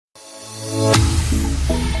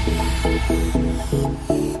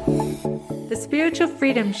The Spiritual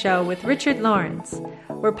Freedom Show with Richard Lawrence,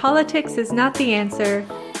 where politics is not the answer,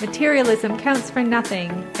 materialism counts for nothing,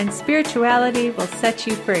 and spirituality will set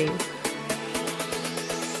you free.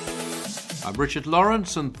 I'm Richard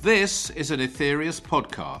Lawrence, and this is an Aetherius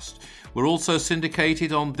podcast. We're also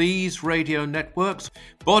syndicated on these radio networks: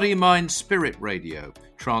 Body, Mind, Spirit Radio,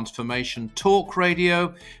 Transformation Talk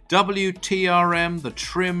Radio, WTRM, the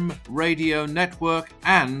Trim Radio Network,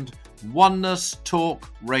 and Oneness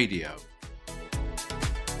Talk Radio.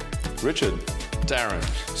 Richard. Darren.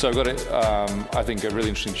 So I've got, I think, a really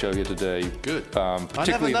interesting show here today. Good. I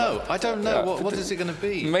never know. I don't know. What is it going to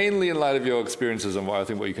be? Mainly in light of your experiences and what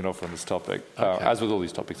you can offer on this topic, as with all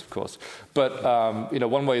these topics, of course. But,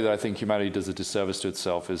 one way that I think humanity does a disservice to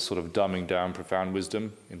itself is sort of dumbing down profound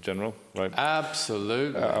wisdom in general, right?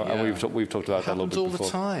 Absolutely. And we've talked about that a little bit before. It happens all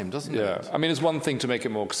the time, doesn't it? Yeah. I mean, it's one thing to make it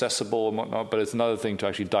more accessible and whatnot, but it's another thing to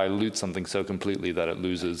actually dilute something so completely that it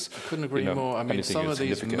loses. I couldn't agree more. I mean, some of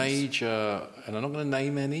these major, and I'm not going to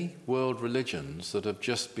name any, world religions that have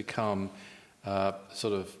just become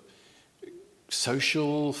sort of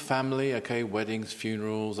social, family, weddings,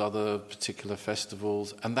 funerals, other particular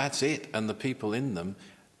festivals, and that's it. And the people in them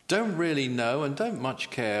don't really know and don't much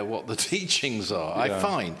care what the teachings are, I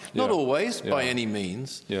find. Not always, by any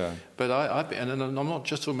means. Yeah. But and I'm not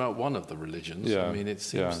just talking about one of the religions. Yeah. I mean, it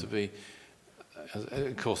seems to be...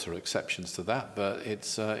 Of course, there are exceptions to that, but it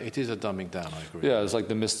is a dumbing down, I agree. Yeah, it's like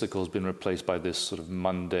the mystical has been replaced by this sort of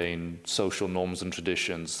mundane social norms and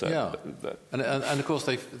traditions. And of course,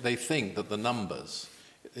 they think that the numbers,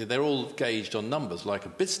 they're all gauged on numbers, like a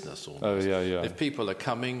business almost. Oh, yeah. If people are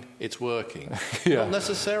coming, it's working. Not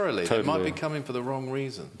necessarily. Totally. They might be coming for the wrong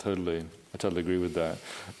reason. Totally. I totally agree with that.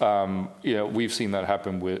 We've seen that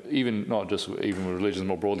happen with not just with religions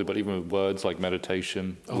more broadly, but even with words like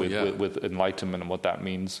meditation, with enlightenment and what that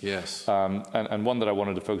means. Yes. And one that I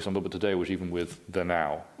wanted to focus on a little bit today was even with the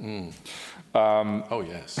now.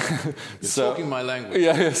 Yes. You're talking my language.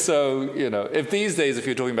 Yeah. So if these days, if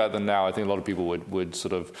you're talking about the now, I think a lot of people would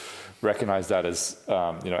sort of recognize that as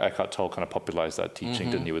Eckhart Tolle kind of popularized that teaching,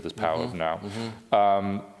 didn't he, with his power of now.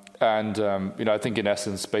 And I think in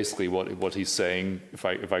essence, basically what he's saying, if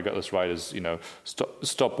I got this right, is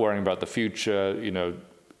stop worrying about the future,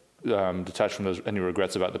 detach from any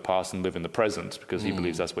regrets about the past and live in the present, because he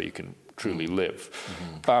believes that's where you can truly live.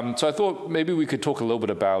 So I thought maybe we could talk a little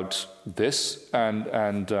bit about this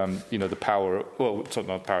and the power. Well, it's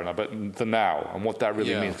not power now, but the now and what that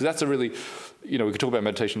really means, because that's a really we could talk about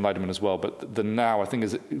meditation, enlightenment as well, but the now I think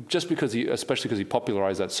is just because especially because he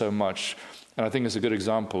popularized that so much. And I think it's a good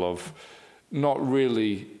example of not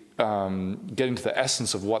really getting to the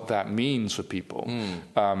essence of what that means for people.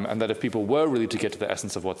 And that if people were really to get to the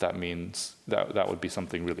essence of what that means, that would be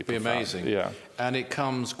something really profound. Be amazing. Yeah. And it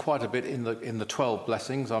comes quite a bit in the 12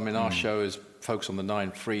 blessings. I mean, our show is focused on the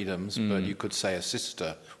 9 freedoms, but you could say a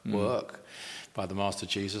sister work by the Master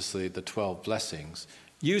Jesus, the 12 blessings,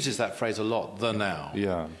 uses that phrase a lot, the now.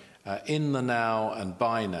 Yeah. In the now and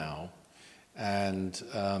by now. And,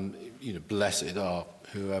 blessed are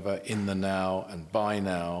whoever in the now and by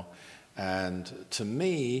now. And to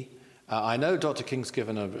me, I know Dr. King's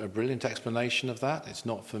given a brilliant explanation of that. It's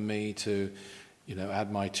not for me to,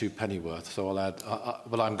 add my 2 pennyworth, so I'll add,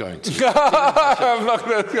 well, I'm going to. I'm not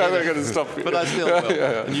going to stop you. But I still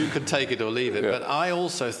will. And you can take it or leave it. Yeah. But I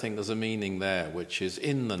also think there's a meaning there, which is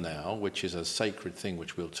in the now, which is a sacred thing,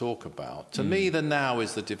 which we'll talk about. To me, the now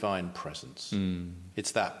is the divine presence.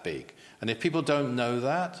 It's that big. And if people don't know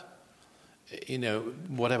that,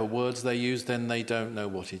 whatever words they use, then they don't know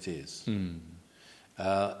what it is.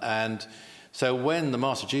 And so when the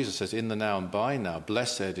Master Jesus says, in the now and by now,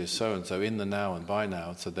 blessed is so-and-so, in the now and by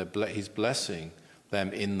now, so he's blessing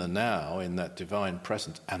them in the now, in that divine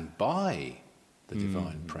presence, and by the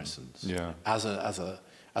divine presence, as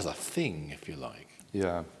a thing, if you like.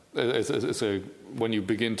 Yeah. It's when you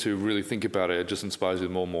begin to really think about it just inspires you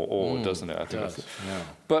with more and more awe, doesn't it? I think. It does, yeah.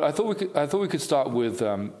 But I thought we could start with,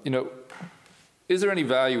 is there any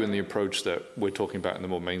value in the approach that we're talking about in the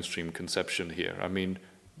more mainstream conception here? I mean,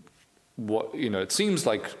 it seems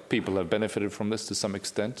like people have benefited from this to some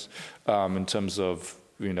extent, in terms of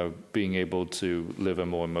being able to live a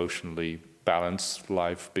more emotionally balanced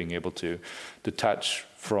life, being able to detach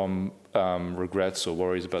from regrets or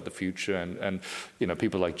worries about the future, and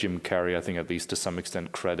people like Jim Carrey, I think at least to some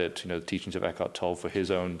extent credit the teachings of Eckhart Tolle for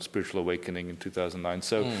his own spiritual awakening in 2009.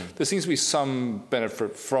 So there seems to be some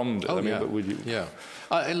benefit from this. But would you? Yeah,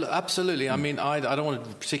 absolutely. I mean, I don't want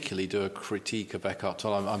to particularly do a critique of Eckhart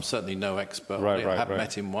Tolle. I'm certainly no expert. I have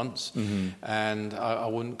met him once, and I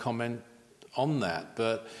wouldn't comment on that.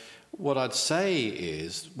 But what I'd say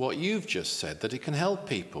is what you've just said, that it can help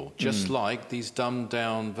people, just like these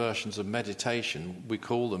dumbed-down versions of meditation. We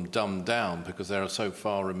call them dumbed down because they're so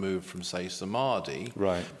far removed from, say, samadhi.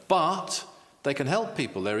 Right. But they can help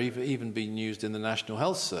people. They're even being used in the National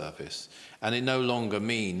Health Service. And it no longer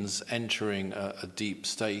means entering a deep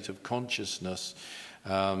state of consciousness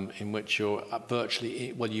in which you're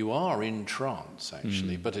virtually, you are in trance,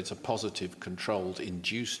 actually, but it's a positive, controlled,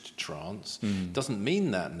 induced trance. Doesn't mean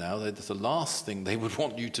that now. That's the last thing they would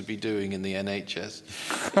want you to be doing in the NHS.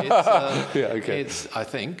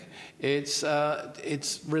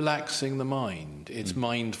 It's relaxing the mind. It's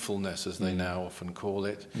mindfulness, as they now often call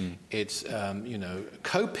it. It's,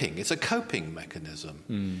 coping. It's a coping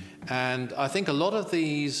mechanism. And I think a lot of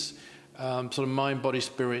these sort of mind, body,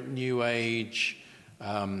 spirit, new age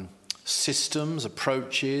systems,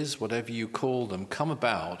 approaches, whatever you call them, come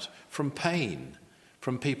about from pain,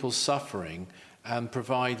 from people's suffering, and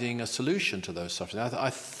providing a solution to those sufferings. I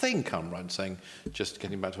think I'm right in saying, just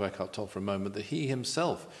getting back to Eckhart Tolle for a moment, that he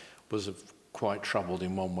himself was quite troubled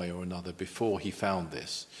in one way or another before he found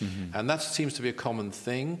this. And that seems to be a common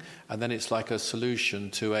thing, and then it's like a solution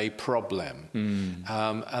to a problem.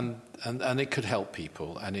 And it could help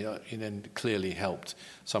people, and it clearly helped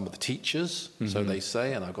some of the teachers, so they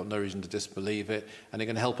say, and I've got no reason to disbelieve it, and it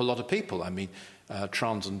can help a lot of people. I mean,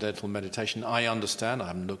 transcendental meditation, I understand, I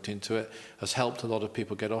haven't looked into it, has helped a lot of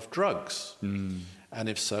people get off drugs. And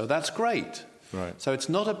if so, that's great. Right. So it's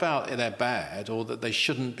not about they're bad or that they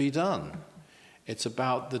shouldn't be done. It's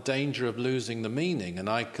about the danger of losing the meaning, and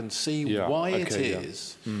I can see why it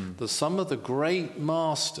is that some of the great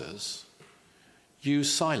masters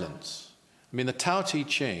use silence. I mean, the Tao Te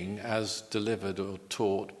Ching, as delivered or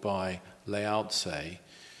taught by Lao Tse,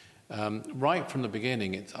 right from the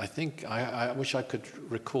beginning, I wish I could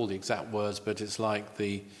recall the exact words, but it's like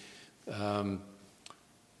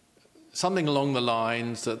something along the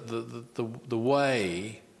lines that the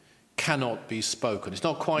way cannot be spoken. It's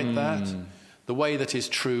not quite that. The way that is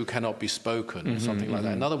true cannot be spoken, or something like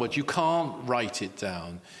that. In other words, you can't write it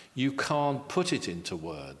down. You can't put it into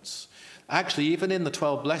words. Actually, even in the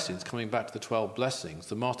 12 blessings, coming back to the 12 blessings,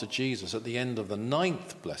 the Master Jesus, at the end of the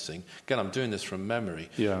 9th blessing, again, I'm doing this from memory,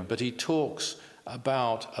 but he talks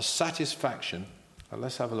about a satisfaction.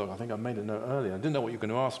 Let's have a look. I think I made a note earlier. I didn't know what you were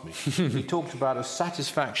going to ask me. He talked about a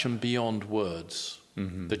satisfaction beyond words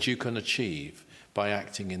that you can achieve by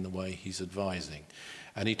acting in the way he's advising.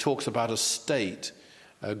 And he talks about a state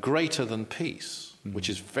greater than peace, which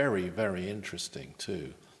is very, very interesting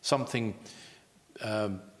too. Something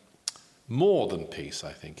more than peace,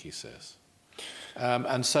 I think he says.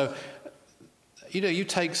 And so, you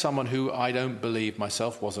take someone who I don't believe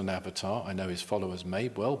myself was an avatar. I know his followers may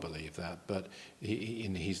well believe that, but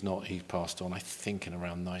he's not. He passed on, I think, in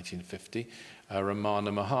around 1950.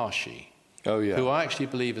 Ramana Maharshi, who I actually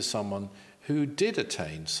believe is someone who did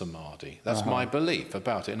attain samadhi. That's my belief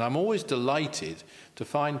about it. And I'm always delighted to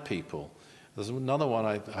find people. There's another one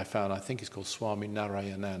I found, I think it's called Swami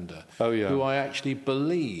Narayananda, who I actually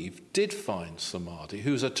believe did find samadhi,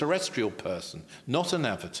 who's a terrestrial person, not an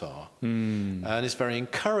avatar. And it's very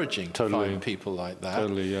encouraging to find people like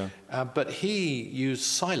that. But he used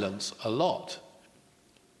silence a lot.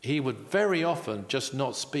 He would very often just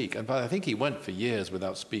not speak. And I think he went for years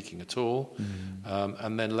without speaking at all.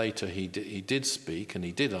 And then later he did speak and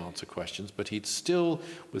he did answer questions, but he'd still,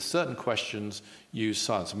 with certain questions, use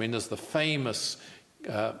silence. I mean, there's the famous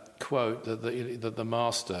quote that the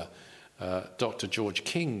master, Dr. George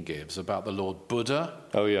King, gives about the Lord Buddha.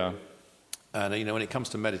 And, when it comes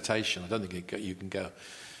to meditation, I don't think you can go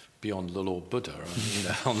beyond the Lord Buddha,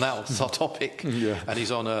 on that topic. And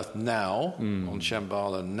he's on Earth now, on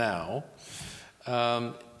Shambhala now.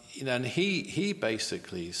 And he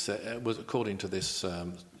basically said, according to this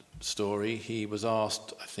story, he was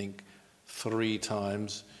asked, I think, 3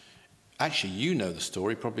 times. Actually, you know the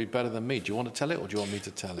story probably better than me. Do you want to tell it, or do you want me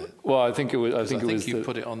to tell it? Well, I think it was. I think you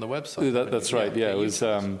put it on the website. That's right. Yeah, it was.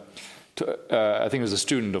 I think it was a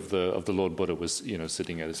student of the Lord Buddha was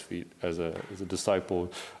sitting at his feet as a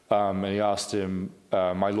disciple, and he asked him,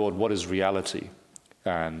 "My Lord, what is reality?"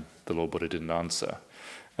 And the Lord Buddha didn't answer.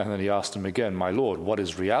 And then he asked him again, "My Lord, what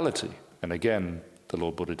is reality?" And again, the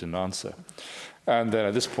Lord Buddha didn't answer. And then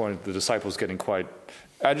at this point, the disciple's getting quite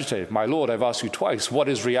agitated. "My Lord, I've asked you twice, what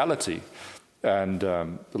is reality?" And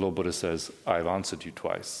the Lord Buddha says, "I've answered you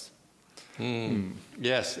twice."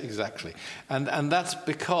 Yes, exactly. And that's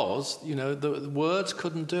because, the words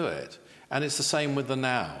couldn't do it. And it's the same with the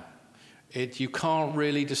now. You can't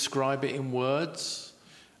really describe it in words,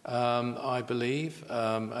 I believe.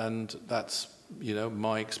 And that's,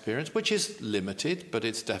 my experience, which is limited, but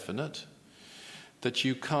it's definite. that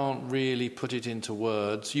you can't really put it into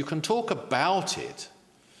words. You can talk about it,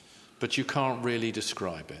 but you can't really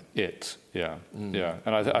describe it. Yeah.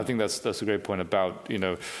 And I think that's a great point about,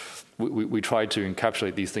 we try to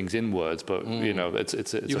encapsulate these things in words, but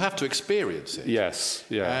it's you have to experience it. Yes,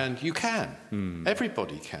 yeah. And you can.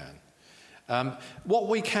 Everybody can. What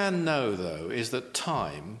we can know, though, is that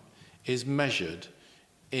time is measured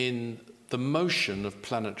in the motion of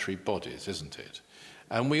planetary bodies, isn't it?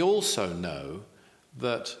 And we also know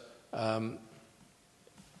that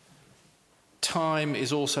time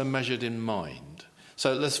is also measured in mind.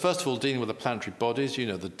 So let's first of all dealing with the planetary bodies,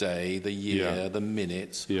 the day, the year, the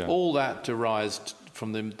minutes, all that derives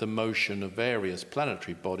from the motion of various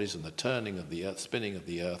planetary bodies and the turning of the Earth, spinning of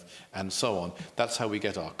the Earth, and so on. That's how we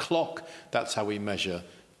get our clock. That's how we measure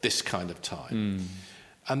this kind of time.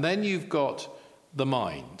 And then you've got the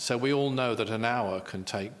mind. So we all know that an hour can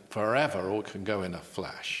take forever or it can go in a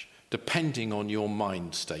flash, depending on your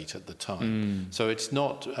mind state at the time. So it's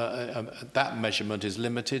not, that measurement is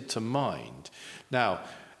limited to mind. Now,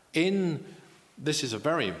 this is a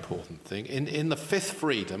very important thing, in the fifth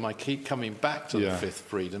freedom, I keep coming back to the fifth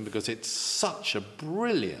freedom because it's such a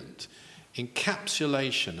brilliant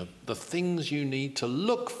encapsulation of the things you need to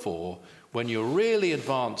look for when you're really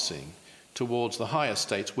advancing towards the higher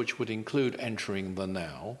states, which would include entering the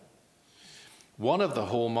now. One of the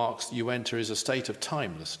hallmarks you enter is a state of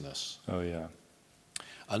timelessness. Oh, yeah.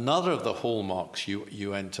 Another of the hallmarks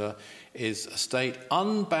you enter is a state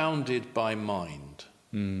unbounded by mind.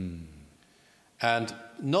 And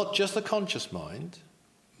not just the conscious mind.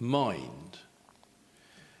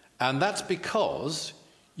 And that's because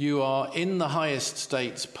you are in the highest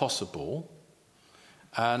states possible.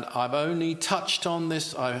 And I've only touched on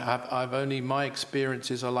this. My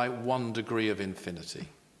experiences are like 1 degree of infinity.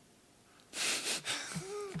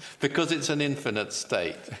 Because it's an infinite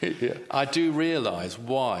state. I do realize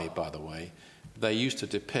why, by the way, they used to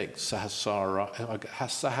depict Sahasrara,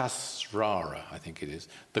 I think it is,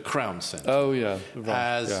 the crown center,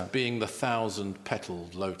 as being the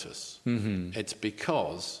 1,000-petaled lotus. It's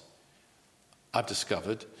because, I've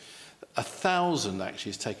discovered, 1,000 actually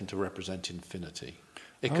is taken to represent infinity.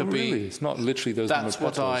 It could be. It's not literally those number of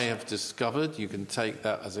petals. That's what I have discovered. You can take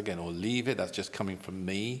that as, again, or leave it. That's just coming from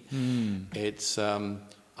me. It's...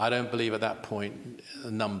 I don't believe at that point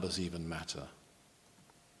numbers even matter.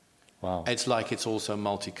 Wow. It's like it's also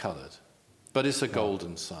multicolored, but it's a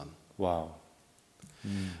golden sun. Wow.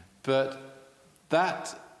 But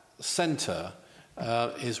that center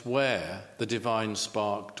is where the divine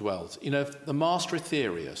spark dwells. The master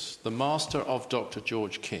Aetherius, the master of Dr.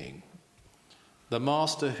 George King, the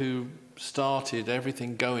master who started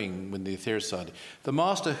everything going with the Aetherius side, the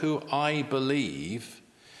master who I believe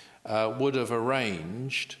would have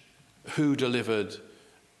arranged who delivered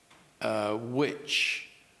which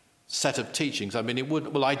set of teachings. I mean,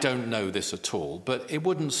 I don't know this at all, but it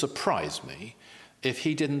wouldn't surprise me if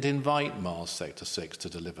he didn't invite Mars Sector 6 to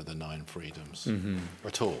deliver the 9 freedoms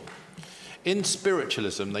at all. In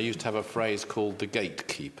spiritualism, they used to have a phrase called the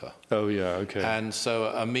gatekeeper. Oh, yeah, okay. And so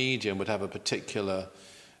a medium would have a particular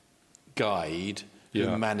guide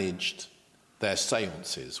who managed their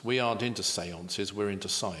seances. We aren't into seances, we're into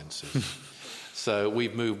sciences. So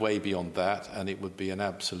we've moved way beyond that, and it would be an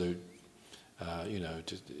absolute,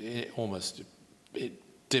 almost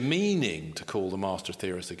demeaning to call the Master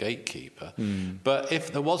Aetherius a gatekeeper. But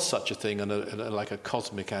if there was such a thing on like a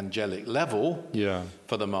cosmic angelic level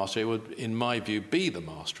for the Master, it would, in my view, be the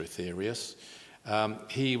Master Aetherius.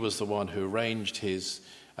 He was the one who arranged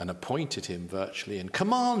and appointed him virtually and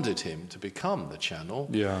commanded him to become the channel.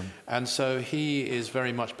 And so he is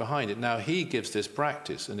very much behind it. Now, he gives this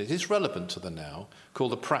practice, and it is relevant to the now,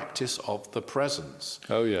 called the practice of the presence.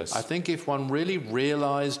 Oh, yes. I think if one really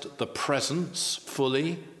realized the presence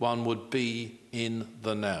fully, one would be in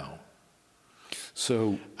the now.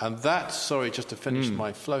 And that, sorry, just to finish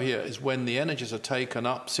my flow here, is when the energies are taken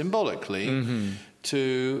up symbolically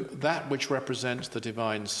to that which represents the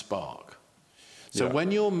divine spark. So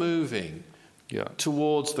when you're moving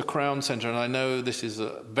towards the crown center, and I know this is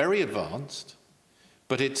very advanced,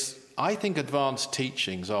 but I think advanced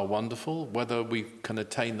teachings are wonderful, whether we can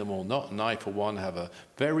attain them or not. And I, for one, have a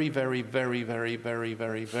very, very, very, very, very,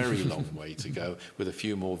 very, very long way to go, with a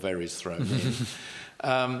few more verys thrown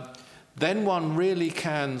in. Then one really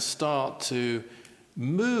can start to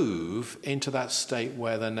move into that state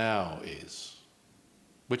where the now is,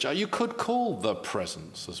 which you could call the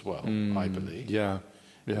presence as well, I believe.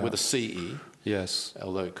 With a CE. Yes.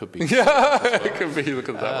 Although it could be. It could be looked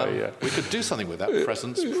at that way, We could do something with that,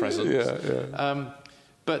 presence.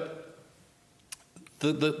 But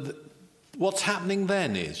What's happening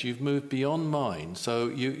then is you've moved beyond mind. So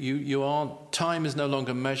you aren't, time is no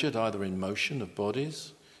longer measured either in motion of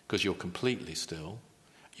bodies, because you're completely still.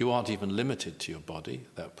 You aren't even limited to your body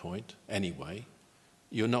at that point anyway.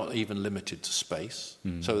 You're not even limited to space.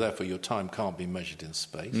 So therefore your time can't be measured in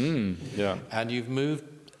space. And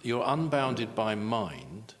you're unbounded by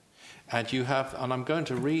mind. And you have, and I'm going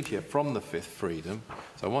to read here from the Fifth Freedom,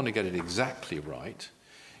 so I want to get it exactly right.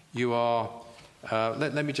 You are,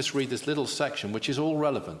 let me just read this little section, which is all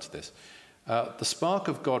relevant to this. The spark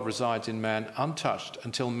of God resides in man untouched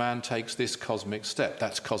until man takes this cosmic step.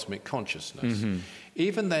 That's cosmic consciousness.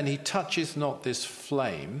 Even then he touches not this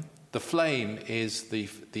flame. The flame is the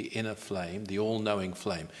inner flame, the all-knowing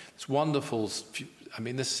flame. It's wonderful. I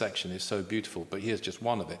mean, this section is so beautiful, but here's just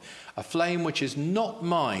one of it. A flame which is not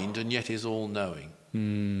mind and yet is all-knowing.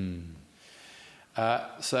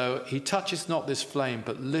 So he touches not this flame,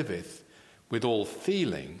 but liveth with all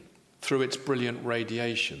feeling through its brilliant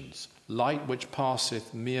radiations, light which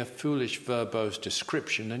passeth mere foolish verbose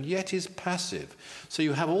description and yet is passive. So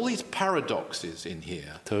you have all these paradoxes in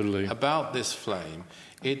here about this flame.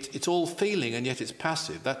 It's all feeling and yet it's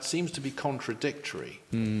passive. That seems to be contradictory.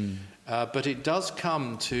 But it does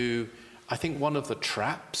come to, I think, one of the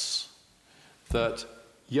traps that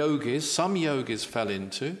some yogis fell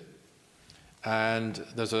into. And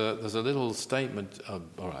there's a little statement, all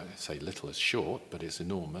right, I say little, it's short, but it's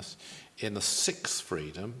enormous, in the Sixth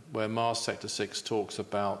Freedom, where Mars Sector 6 talks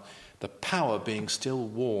about the power being still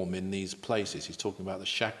warm in these places. He's talking about the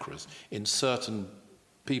chakras in certain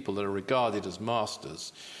people that are regarded as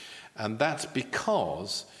masters. And that's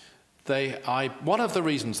because one of the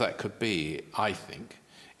reasons that could be, I think,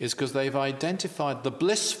 is because they've identified the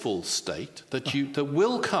blissful state that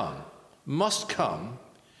will come, must come,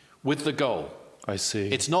 with the goal. I see.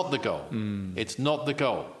 It's not the goal. It's not the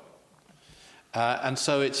goal. And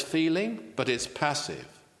so it's feeling, but it's passive.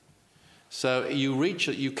 So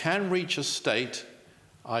you can reach a state,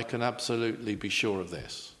 I can absolutely be sure of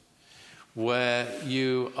this, where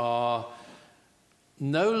you are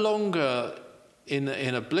no longer in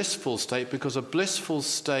a blissful state, because a blissful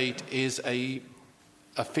state is a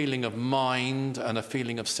feeling of mind and a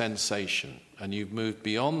feeling of sensation. And you've moved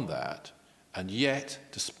beyond that. And yet,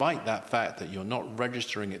 despite that fact that you're not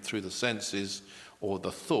registering it through the senses or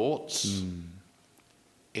the thoughts,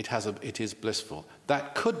 it is blissful.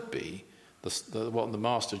 That could be what the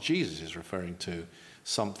Master Jesus is referring to,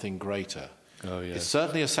 something greater. Oh, yes. It's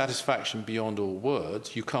certainly a satisfaction beyond all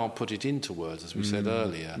words. You can't put it into words, as we said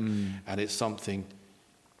earlier. And it's something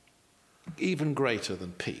even greater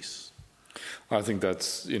than peace. I think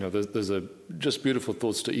that's, there's just beautiful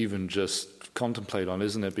thoughts to even just contemplate on,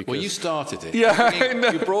 isn't it? Because, well, you started it.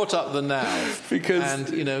 Yeah, you brought up the now. Because,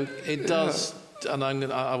 and, it does, and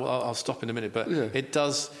I'll stop in a minute, but it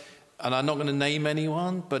does, and I'm not going to name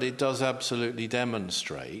anyone, but it does absolutely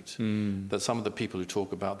demonstrate that some of the people who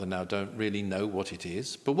talk about the now don't really know what it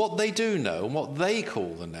is. But what they do know, and what they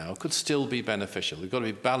call the now, could still be beneficial. We've got to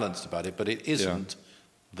be balanced about it, but it isn't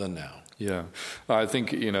the now. Yeah. I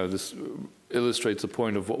think, this illustrates the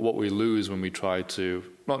point of what we lose when we try to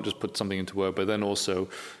not just put something into word, but then also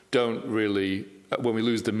don't really, when we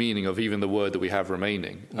lose the meaning of even the word that we have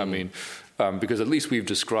remaining. I mean, because at least we've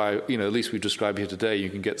described here today, you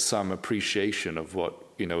can get some appreciation of what,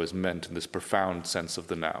 is meant in this profound sense of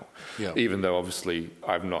the now. Yeah. Even though obviously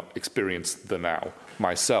I've not experienced the now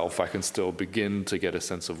myself, I can still begin to get a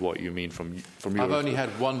sense of what you mean from your... I've only had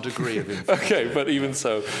 1 degree of information. Okay, but even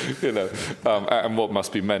so, and what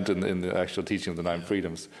must be meant in the actual teaching of the Nine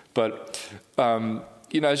Freedoms. But,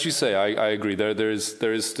 as you say, I agree. There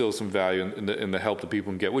is still some value in the help that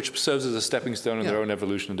people can get, which serves as a stepping stone in their own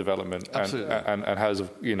evolution and development. Absolutely. And has,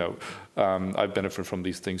 I've benefited from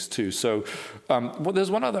these things too. So there's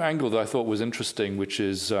one other angle that I thought was interesting, which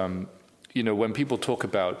is... when people talk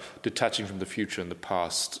about detaching from the future and the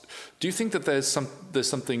past, do you think that there's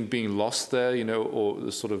something being lost there, or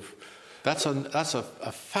the sort of... That's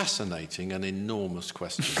a fascinating and enormous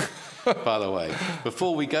question, by the way.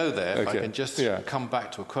 Before we go there, if I can just come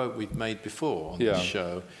back to a quote we've made before on this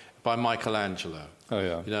show by Michelangelo. Oh,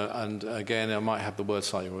 yeah. And again, I might have the word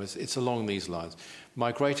slightly wrong. It's along these lines.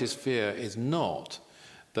 My greatest fear is not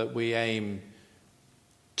that we aim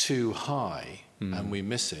too high and we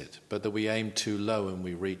miss it, but that we aim too low and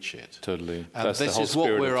we reach it. Totally. And this is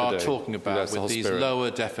what we're talking about with these lower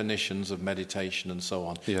definitions of meditation and so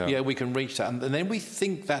on. Yeah, we can reach that, and then we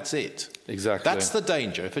think that's it. Exactly. That's the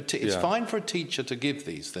danger. It's fine for a teacher to give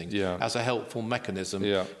these things as a helpful mechanism.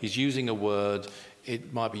 Yeah. He's using a word.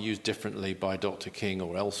 It might be used differently by Dr. King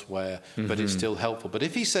or elsewhere, but it's still helpful. But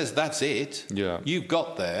if he says that's it, you've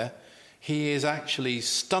got there, he is actually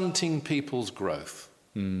stunting people's growth,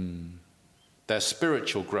 their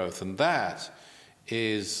spiritual growth, and that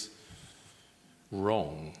is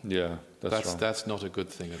wrong. Yeah, that's wrong. That's not a good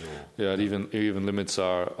thing at all. Yeah, it even limits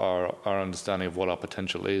our understanding of what our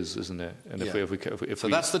potential is, isn't it? And so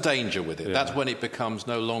that's the danger with it. Yeah. That's when it becomes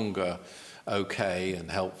no longer okay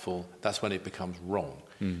and helpful. That's when it becomes wrong.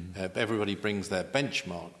 Everybody brings their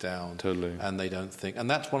benchmark down, totally, and they don't think. And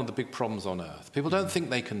that's one of the big problems on Earth. People don't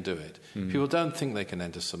think they can do it. People don't think they can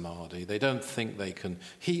enter samadhi. They don't think they can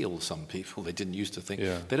heal some people. They didn't used to think.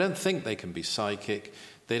 Yeah. They don't think they can be psychic.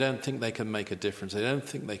 They don't think they can make a difference. They don't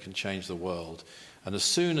think they can change the world. And as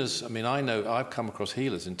soon as, I know I've come across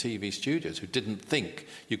healers in TV studios who didn't think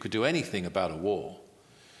you could do anything about a war.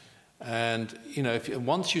 And,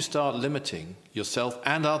 once you start limiting yourself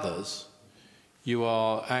and others, you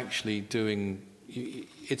are actually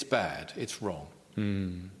it's bad, it's wrong.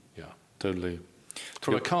 Yeah. Totally.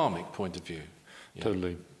 From a karmic point of view. Yeah.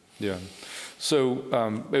 Totally, yeah. So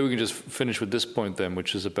maybe we can just finish with this point then,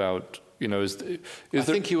 which is about, I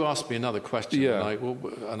think you asked me another question, yeah,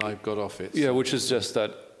 and I got off it. Yeah, so. Which is just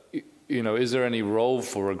that, is there any role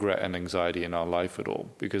for regret and anxiety in our life at all?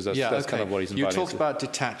 Because that's kind of what he's inviting. You talked about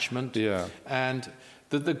detachment. Yeah. And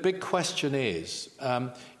the big question is,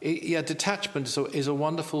 detachment is a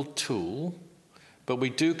wonderful tool, but we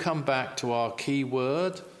do come back to our key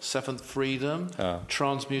word, seventh freedom,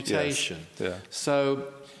 transmutation. Yes. Yeah.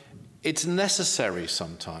 So it's necessary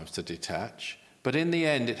sometimes to detach, but in the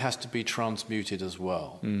end it has to be transmuted as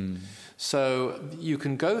well. So you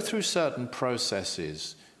can go through certain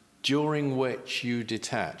processes during which you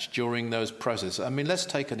detach, during those processes. Let's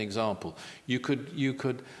take an example. You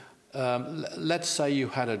could let's say you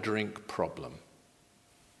had a drink problem,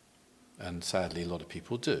 and sadly a lot of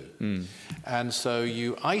people do. And so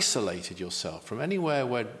you isolated yourself from anywhere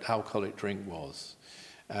where alcoholic drink was,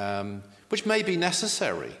 which may be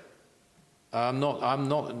necessary. I'm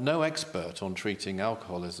not no expert on treating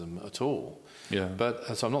alcoholism at all. Yeah.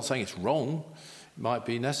 But so I'm not saying it's wrong. It might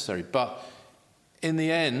be necessary, but in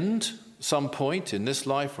the end, some point in this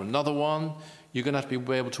life or another one, you're going to have to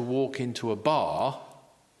be able to walk into a bar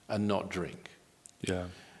and not drink. Yeah.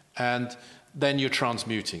 And then you're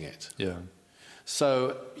transmuting it. Yeah.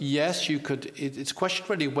 So, yes, you could. It's a question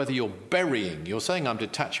really whether you're burying. You're saying I'm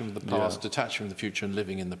detaching from the past, detaching from the future, and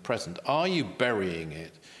living in the present. Are you burying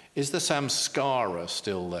it? Is the samskara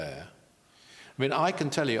still there? I can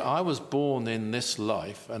tell you, I was born in this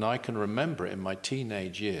life, and I can remember it in my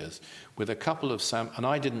teenage years with a couple of and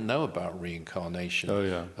I didn't know about reincarnation. Oh,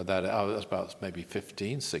 yeah. I was about maybe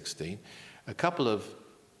 15, 16. A couple of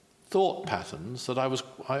thought patterns that I was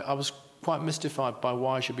quite mystified by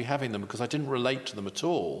why I should be having them, because I didn't relate to them at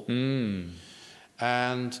all.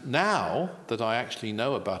 And now that I actually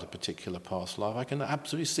know about a particular past life, I can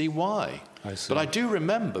absolutely see why. I see. But I do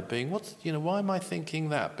remember being, why am I thinking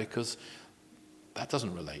that? Because that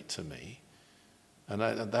doesn't relate to me, and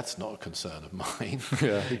that's not a concern of mine.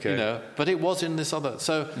 Yeah, okay. But it was in this other.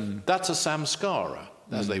 So that's a samskara,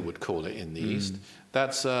 as they would call it in the East.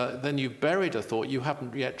 That's then you've buried a thought, you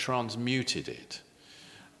haven't yet transmuted it,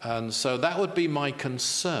 and so that would be my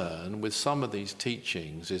concern with some of these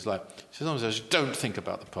teachings. Is like sometimes I just don't think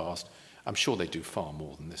about the past. I'm sure they do far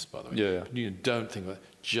more than this, by the way. Yeah. You don't think about it,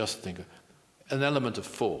 just think of an element of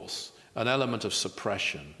force, an element of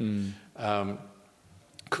suppression.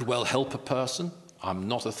 Could well help a person. I'm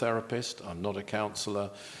not a therapist. I'm not a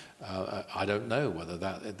counsellor. I don't know whether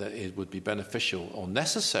that it would be beneficial or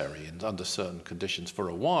necessary under certain conditions for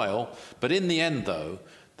a while. But in the end, though,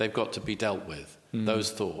 they've got to be dealt with, those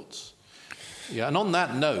thoughts. Yeah, and on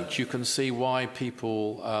that note, you can see why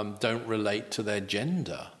people don't relate to their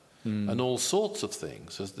gender and all sorts of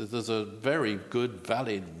things. There's a very good,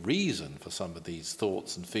 valid reason for some of these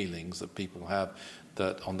thoughts and feelings that people have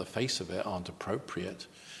that, on the face of it, aren't appropriate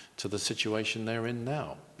to the situation they're in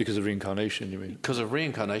now. Because of reincarnation, you mean? Because of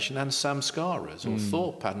reincarnation and samskaras, or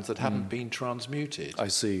thought patterns that haven't been transmuted. I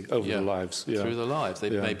see, over the lives. Yeah. Through the lives. They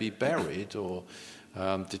may be buried or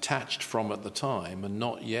detached from at the time and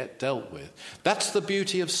not yet dealt with. That's the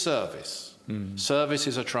beauty of service. Service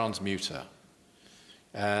is a transmuter.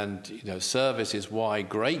 And, service is why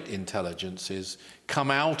great intelligences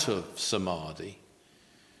come out of samadhi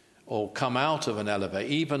or come out of an elevator,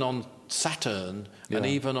 even on Saturn and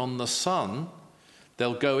even on the sun.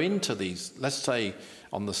 They'll go into these, let's say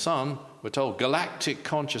on the sun, we're told galactic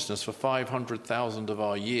consciousness for 500,000 of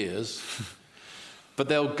our years, but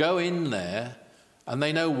they'll go in there and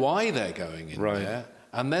they know why they're going in there,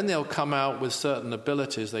 and then they'll come out with certain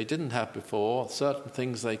abilities they didn't have before, certain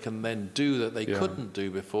things they can then do that they couldn't do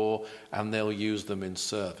before, and they'll use them in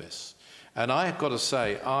service. And I've got to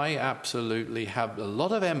say, I absolutely have a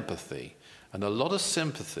lot of empathy and a lot of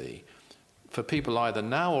sympathy for people either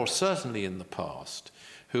now or certainly in the past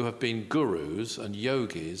who have been gurus and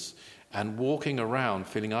yogis and walking around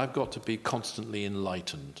feeling I've got to be constantly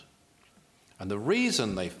enlightened. And the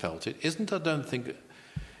reason they felt it isn't, I don't think,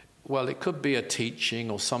 well, it could be a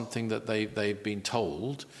teaching or something that they've been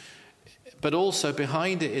told, but also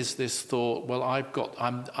behind it is this thought, well,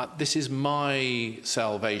 this is my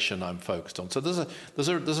salvation I'm focused on. So there's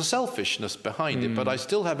a selfishness behind it, but I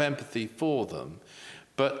still have empathy for them.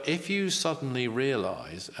 But if you suddenly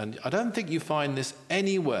realize, and I don't think you find this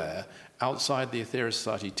anywhere outside the Aetherius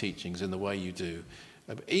Society teachings in the way you do,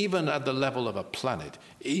 even at the level of a planet,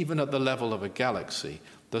 even at the level of a galaxy,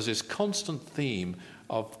 there's this constant theme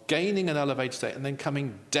of gaining an elevated state and then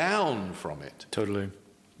coming down from it. Totally.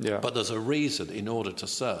 Yeah. But there's a reason in order to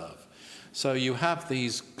serve. So you have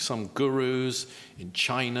some gurus in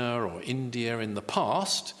China or India in the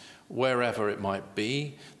past, wherever it might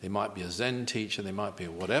be. They might be a Zen teacher, they might be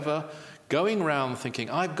a whatever, going around thinking,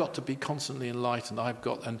 I've got to be constantly enlightened,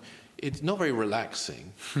 and it's not very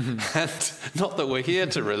relaxing. And not that we're here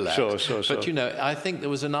to relax. Sure. But, I think there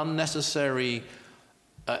was an unnecessary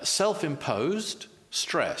self-imposed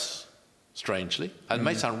stress, strangely. And it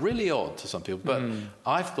may sound really odd to some people, but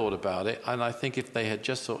I've thought about it, and I think if they had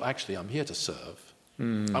just thought, actually, I'm here to serve.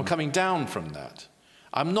 I'm coming down from that.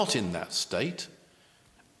 I'm not in that state.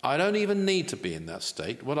 I don't even need to be in that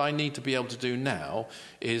state. What I need to be able to do now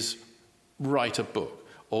is write a book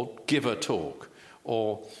or give a talk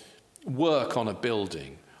or work on a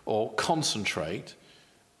building or concentrate.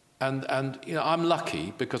 And I'm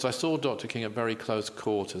lucky because I saw Dr. King at very close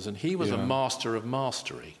quarters, and he was a master of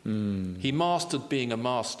mastery. He mastered being a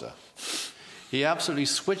master. He absolutely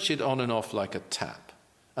switched it on and off like a tap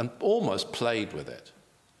and almost played with it.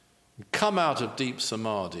 Come out of deep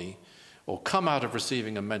samadhi or come out of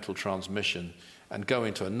receiving a mental transmission and go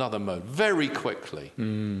into another mode very quickly.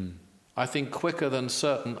 I think quicker than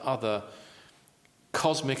certain other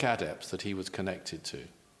cosmic adepts that he was connected to.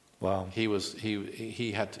 Wow. He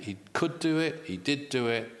could do it, he did do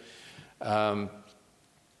it. There's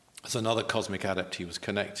another cosmic adept he was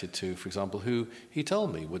connected to, for example, who he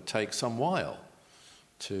told me would take some while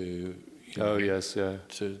to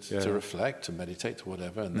to reflect, to meditate, to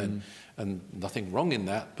whatever, and then nothing wrong in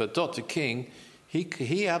that. But Dr. King,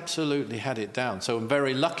 he absolutely had it down. So I'm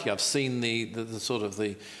very lucky. I've seen the sort of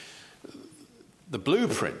the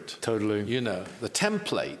blueprint, totally, the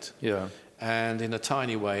template. Yeah. And in a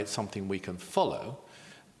tiny way, it's something we can follow.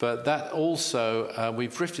 But that also,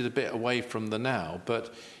 we've drifted a bit away from the now.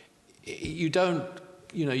 But you don't,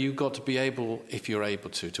 you've got to be able, if you're able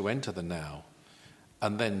to enter the now,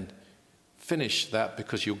 and then finish that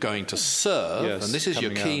because you're going to serve. Yes, and this is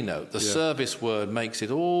your keynote. Out. The service word makes it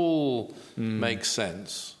all make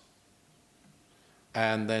sense.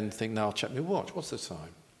 And then think, now I'll check my watch. What's the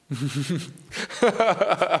time?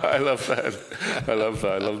 I love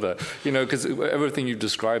that. Because everything you've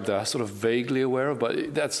described there, I'm sort of vaguely aware of,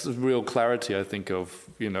 but that's the real clarity, I think, of,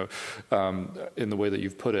 in the way that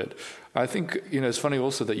you've put it. I think, it's funny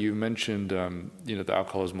also that you mentioned, the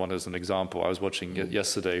alcoholism one as an example. I was watching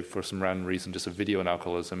yesterday for some random reason, just a video on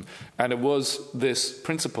alcoholism, and it was this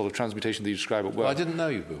principle of transmutation that you describe it well. I didn't know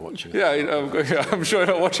you were watching it. Yeah, I'm sure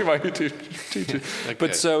you're not watching my YouTube teaching. Okay.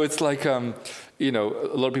 But so it's like, a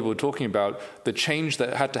lot of people were talking about the change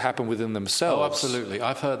that had to happen within themselves. Oh, absolutely.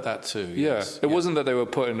 I've heard that too. Yeah. Yes. It wasn't that they were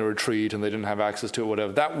put in a retreat and they didn't have access to it or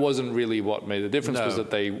whatever. That wasn't really what made the difference. Was that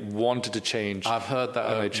they wanted to change. I've heard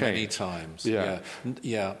that many times. Yeah.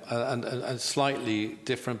 And slightly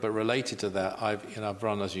different, but related to that, I've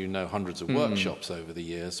run, as you know, hundreds of workshops over the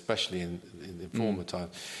years, especially in former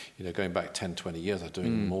times. Going back 10, 20 years, I'm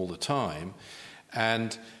doing them all the time.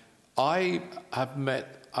 And I have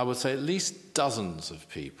met, I would say, at least dozens of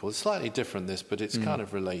people, it's slightly different this, but it's kind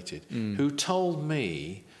of related, who told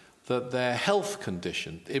me that their health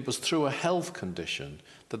condition, it was through a health condition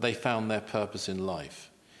that they found their purpose in life.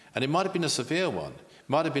 And it might have been a severe one. It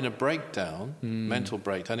might have been a breakdown, mental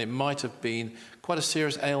breakdown. It might have been quite a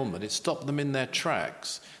serious ailment. It stopped them in their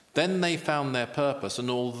tracks. Then they found their purpose, and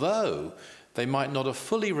although they might not have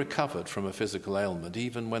fully recovered from a physical ailment,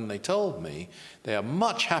 even when they told me, they are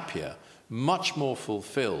much happier, much more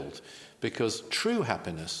fulfilled, because true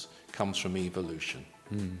happiness comes from evolution.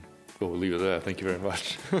 Well, we'll leave it there. Thank you very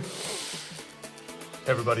much.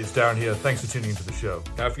 Everybody, it's Darren here. Thanks for tuning into the show.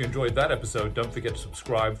 Now, if you enjoyed that episode, don't forget to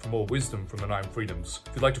subscribe for more wisdom from the 9 Freedoms.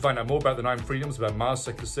 If you'd like to find out more about the 9 Freedoms, about Mars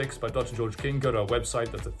Sector 6, by Dr. George King, go to our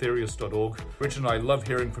website, that's aetherius.org. Richard and I love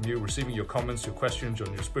hearing from you, receiving your comments, your questions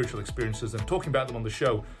on your spiritual experiences, and talking about them on the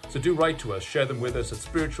show. So do write to us, share them with us at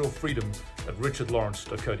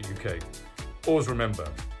spiritualfreedom@richardlawrence.co.uk. Always remember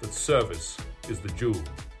that service is the jewel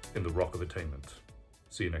in the rock of attainment.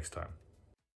 See you next time.